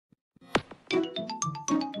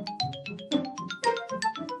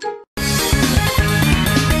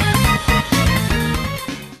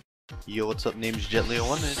Yo, what's up? Name's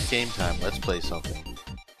Jet01 and it's game time. Let's play something. Let's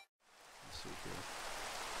see here.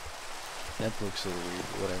 That looks a little weird,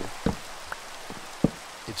 but whatever.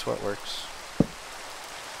 It's what works.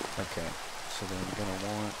 Okay, so then I'm gonna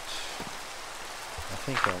want... I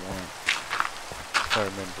think I want... If I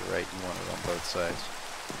remember right, you want it on both sides.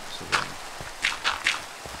 So then...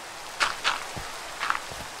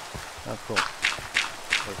 Oh, cool.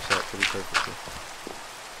 Works out pretty perfectly.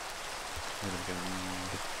 And I'm gonna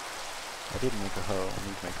need... I didn't make a hoe, I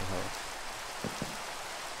need to make a hoe.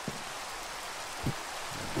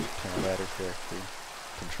 Turn a ladder correctly.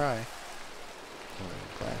 Can try.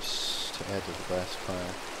 Glass to add to the glass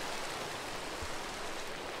pile.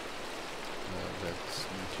 That's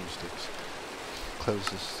 2 sticks. Close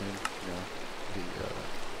this thing, you know,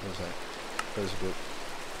 what was that? Close the book.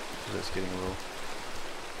 So that's getting a little...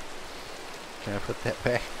 Can I put that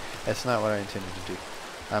back? That's not what I intended to do.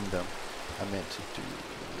 I'm dumb. I meant to do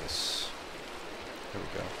this. There we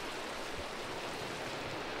go.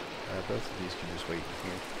 Both of these can just wait in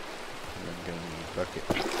here. And I'm gonna need a bucket.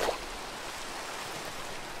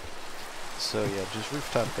 So yeah, just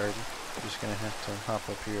rooftop garden. Just gonna have to hop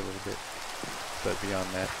up here a little bit. But beyond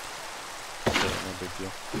that, so no big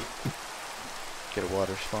deal. Get a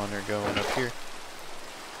water spawner going up here.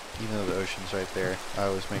 Even though the ocean's right there, I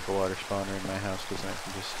always make a water spawner in my house because I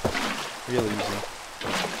can just real easy.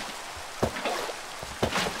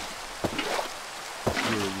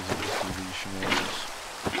 Really easy to just do these shenanigans.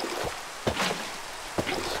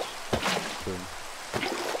 Just boom.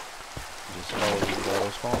 Just always auto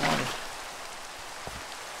spawn water.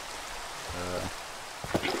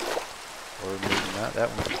 Or maybe not. That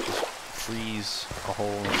one could just freeze a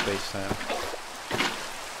hole in space-time.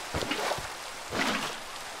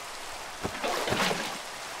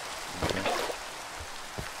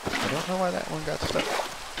 I don't know why that one got stuck.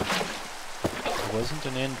 It wasn't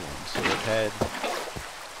an end one, so it had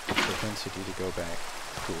propensity to go back.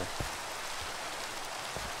 Cool.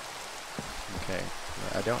 Okay,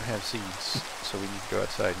 I don't have seeds, so we need to go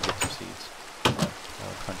outside and get some seeds.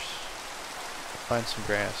 Find some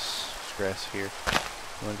grass. There's grass here.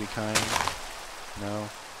 You want to be kind? No.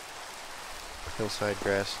 Hillside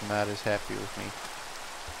grass, not as happy with me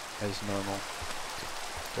as normal.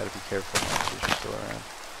 Gotta be careful, monsters are still around.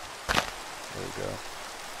 There we go.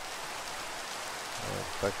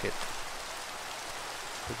 Bucket.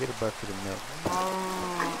 Go get a bucket of milk.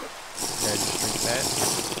 Did I just drink that?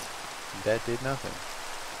 That did nothing.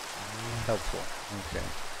 Helpful. Okay.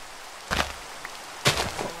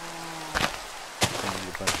 I need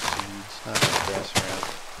a bunch of seeds. Not enough grass around.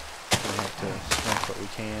 We have to smoke what we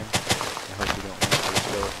can. I hope we don't run into a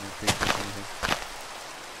skeleton or creeper or anything.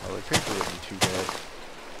 Well, the creeper wouldn't be too bad.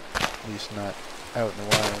 At least not out in the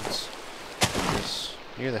wilds. Because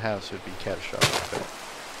near the house it would be catastrophic, but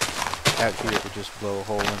out here it would just blow a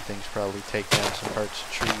hole and things, probably take down some parts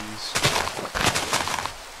of trees.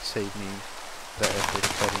 Save me the effort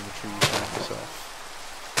of cutting the trees down myself.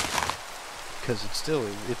 Because it still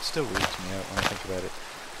weirds me out when I think about it.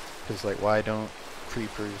 Because like, why don't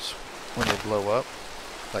creepers, when they blow up,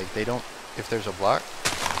 like they don't, if there's a block,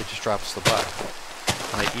 it just drops the block.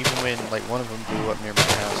 Like even when, like one of them blew up near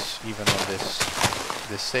my house, even on this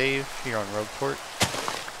save here on Rogueport,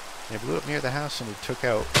 and it blew up near the house and it took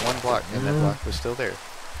out one block and that block was still there.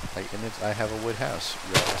 Like, and I have a wood house,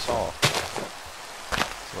 y'all saw.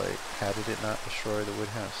 It's like, how did it not destroy the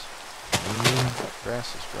wood house?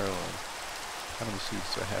 Grass is growing. How many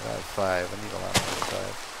seeds do I have? I have 5. I need a lot more than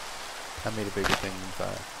 5. I made a bigger thing than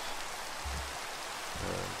 5.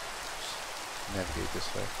 Navigate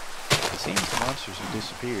this way. It seems the monsters have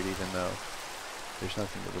disappeared even though there's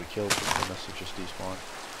nothing that would have killed them. They must have just despawned.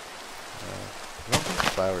 I don't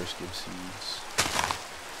think flowers give seeds.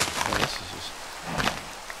 No, this is just...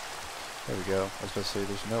 There we go. I was about to say,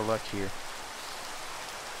 there's no luck here.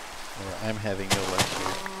 Or I'm having no luck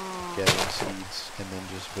here. Gathering seeds, and then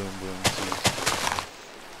just boom, boom, seeds.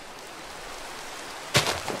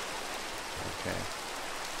 Okay.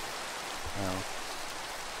 Now,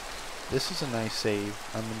 this is a nice save.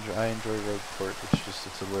 I enjoy Rogueport.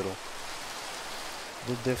 It's a little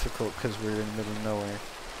difficult because we're in the middle of nowhere.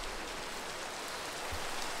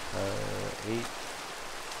 8.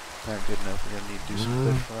 Not good enough. We're gonna need to do some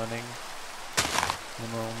cliff running in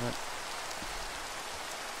a moment.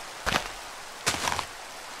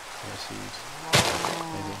 Seeds.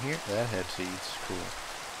 Anything here? That had seeds. Cool.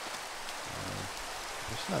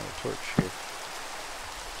 There's not a torch here.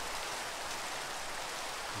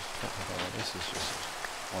 This is just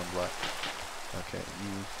one block. Okay,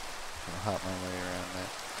 I'll hop my way around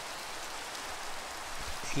that.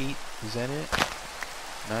 8, is that it?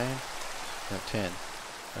 9? No, 10.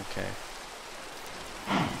 Okay.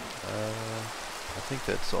 I think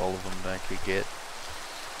that's all of them that I could get.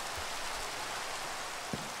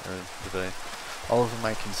 Or did I? All of them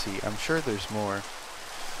I can see. I'm sure there's more.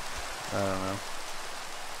 I don't know.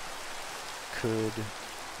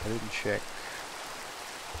 I didn't check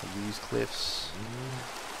these cliffs.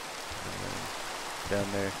 Down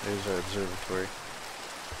there's our observatory.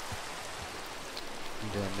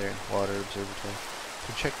 Down there, water observatory.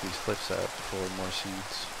 Can check these cliffs out for more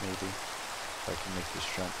seeds, maybe, if I can make this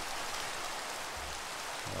jump.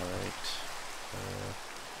 Alright.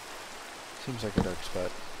 Seems like a dark spot.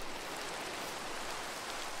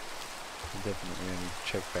 Definitely I need to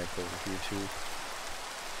check back over here too.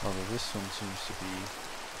 Although this one seems to be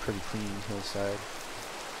pretty clean hillside.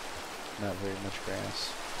 Not very much grass.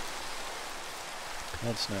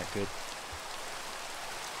 That's not good.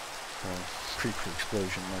 Creeper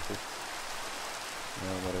explosion marker.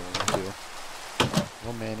 Whatever we'll do.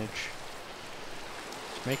 We'll manage.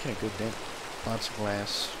 It's making a good dent. Lots of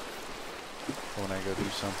glass for when I go do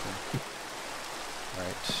something.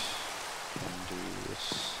 Alright. And do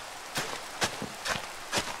this.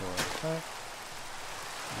 4, 5.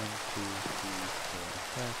 1, 2, 3, 4,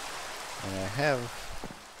 5. And I have...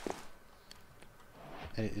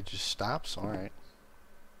 And it just stops? Alright.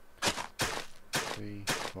 3,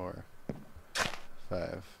 4,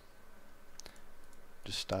 5.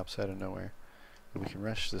 Just stops out of nowhere. We can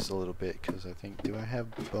rush this a little bit because I think, do I have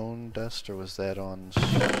bone dust or was that on?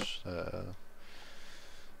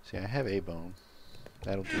 See, I have a bone.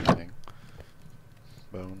 That'll do the thing.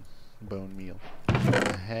 Bone meal.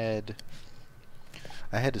 I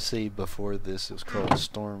had to say before this, it was called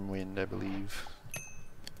Stormwind, I believe,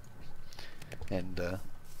 and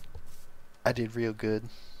I did real good.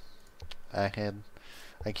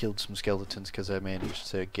 I killed some skeletons because I managed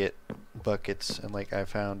to get buckets, and like I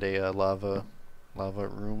found a lava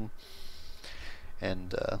room,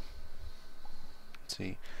 and let's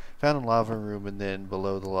see, found a lava room, and then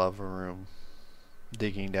below the lava room,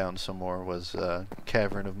 digging down some more, was a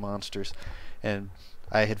cavern of monsters, and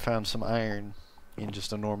I had found some iron in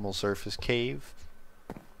just a normal surface cave,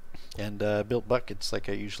 and built buckets like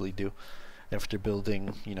I usually do after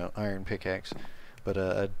building, iron pickaxe. But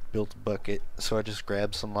I built a bucket, so I just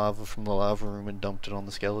grabbed some lava from the lava room and dumped it on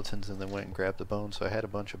the skeletons, and then went and grabbed the bones. So I had a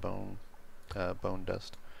bunch of bone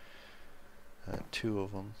dust. 2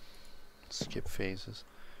 of them. Skip phases.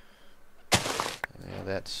 Yeah,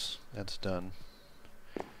 that's done.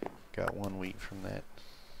 Got 1 wheat from that,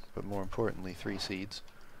 but more importantly, 3 seeds.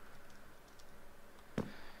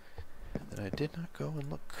 Then I did not go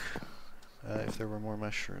and look if there were more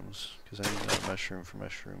mushrooms, because I need another mushroom for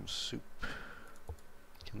mushroom soup.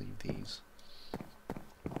 Can leave these.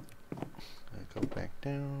 Go back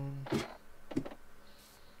down.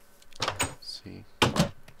 Let's see.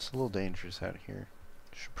 It's a little dangerous out here.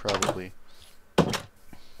 Should probably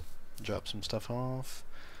drop some stuff off.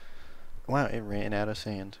 Wow, it ran out of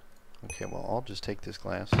sand. Okay, well, I'll just take this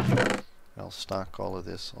glass. I'll stock all of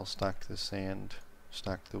this. I'll stock the sand,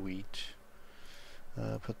 stock the wheat.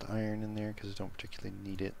 Put the iron in there because I don't particularly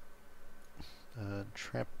need it.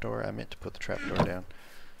 Trapdoor. I meant to put the trapdoor down.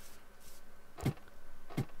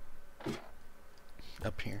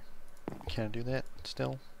 Up here. Can I do that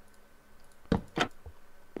still?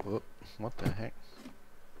 Whoop. What the heck?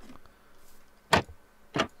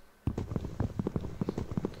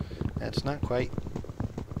 That's not quite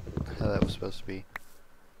how that was supposed to be.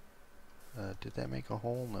 Did that make a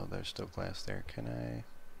hole? No, there's still glass there. Can I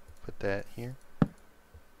put that here?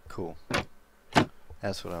 Cool.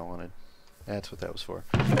 That's what I wanted. That's what that was for.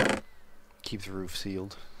 Keep the roof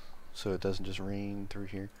sealed so it doesn't just rain through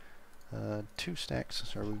here. 2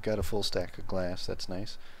 stacks, or we've got a full stack of glass. That's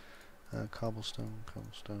nice. Cobblestone.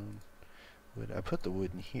 Wood. I put the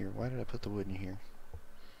wood in here. Why did I put the wood in here?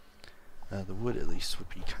 The wood at least would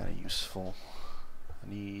be kind of useful. I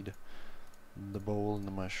need the bowl and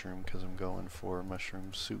the mushroom because I'm going for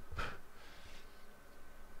mushroom soup.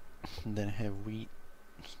 And then I have wheat,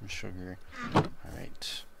 some sugar.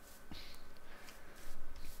 Alright.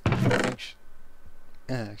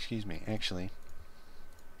 Excuse me, actually,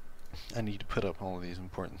 I need to put up all of these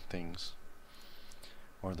important things,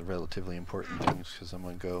 or the relatively important things, because I'm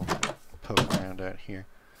going to go poke around out here,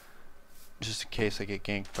 just in case I get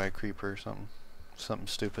ganked by a creeper or something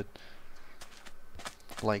stupid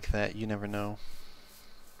like that. You never know.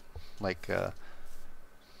 Like that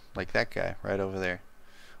guy right over there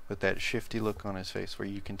with that shifty look on his face where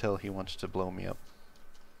you can tell he wants to blow me up.